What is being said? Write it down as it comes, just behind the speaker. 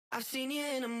Good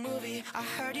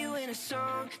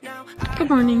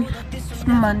morning. It's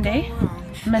Monday.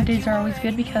 Mondays are always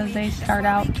good because they start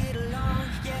out,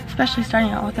 especially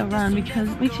starting out with a run, because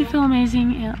it makes you feel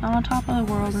amazing and I'm on top of the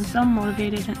world and so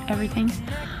motivated and everything.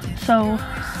 So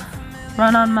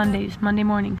run on Mondays, Monday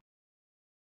morning.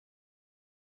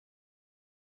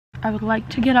 I would like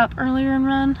to get up earlier and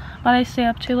run, but I stay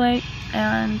up too late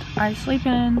and I sleep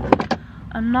in.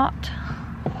 I'm not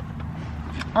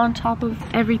on top of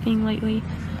everything lately.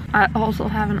 I also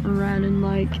haven't run in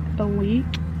like a week,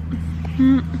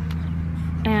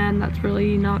 and that's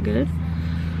really not good.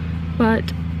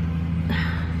 But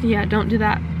yeah, don't do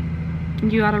that.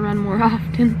 You gotta run more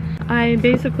often. I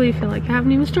basically feel like I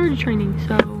haven't even started training,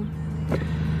 so.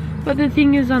 But the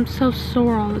thing is, I'm so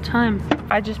sore all the time.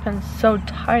 I've just been so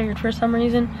tired for some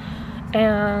reason,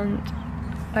 and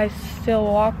I still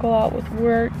walk a lot with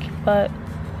work, but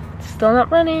still not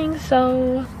running,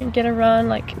 so I'm gonna run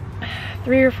like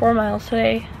 3 or 4 miles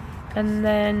today. And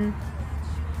then,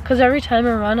 because every time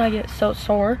I run I get so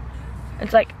sore,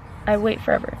 it's like I wait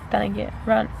forever, then I get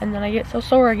run, and then I get so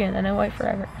sore again and I wait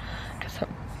forever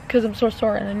because I'm so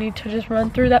sore, and I need to just run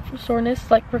through that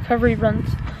soreness, like recovery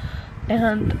runs,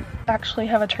 and actually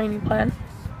have a training plan.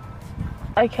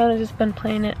 I kind of just been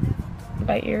playing it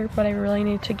by ear, but I really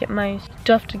need to get my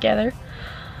stuff together.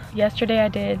 Yesterday I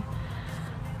did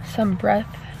some breath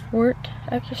work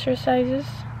exercises,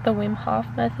 the Wim Hof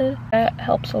method. That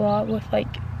helps a lot with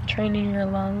like training your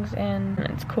lungs, and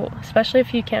it's cool, especially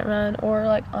if you can't run or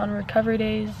like on recovery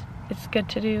days. It's good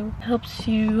to do. It helps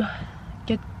you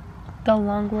get the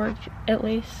lung work at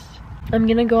least. I'm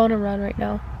gonna go on a run right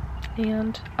now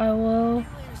and I will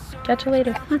catch you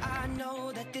later.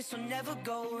 This will never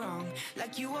go wrong.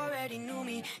 Like you already knew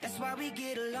me, that's why we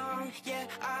get along. Yeah,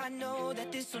 I know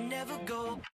that this will never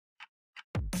go.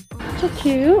 So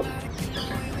cute.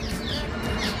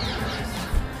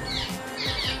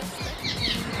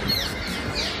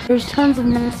 There's tons of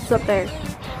nests up there.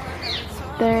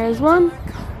 There's one.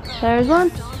 There's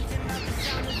one.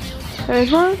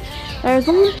 There's one. There's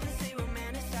one.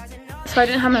 So I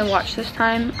didn't have my watch this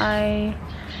time. I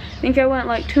think I went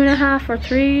like 2.5 or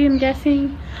 3, I'm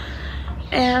guessing.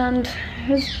 And it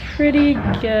was pretty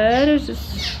good. It was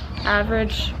just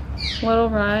average little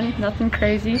run, nothing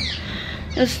crazy.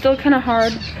 It was still kind of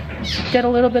hard. Did a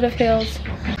little bit of hills.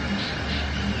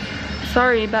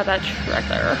 Sorry about that truck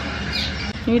there.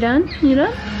 You done? You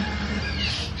done?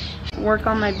 Work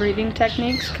on my breathing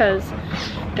techniques, because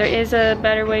there is a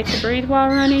better way to breathe while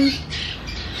running.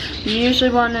 You usually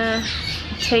want to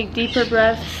take deeper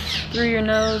breaths through your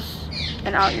nose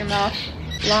and out your mouth.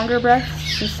 Longer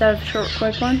breaths instead of short,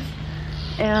 quick ones.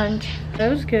 And that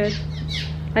was good.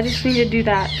 I just need to do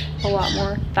that a lot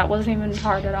more. That wasn't even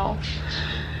hard at all.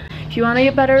 If you want to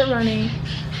get better at running,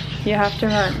 you have to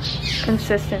run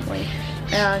consistently.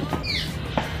 And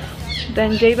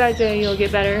then day by day you'll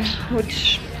get better,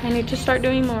 which I need to start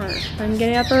doing more. I'm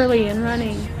getting up early and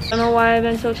running. I don't know why I've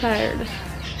been so tired,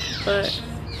 but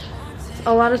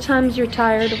a lot of times you're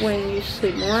tired when you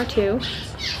sleep more too.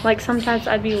 Like sometimes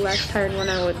I'd be less tired when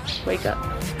I would wake up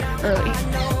early.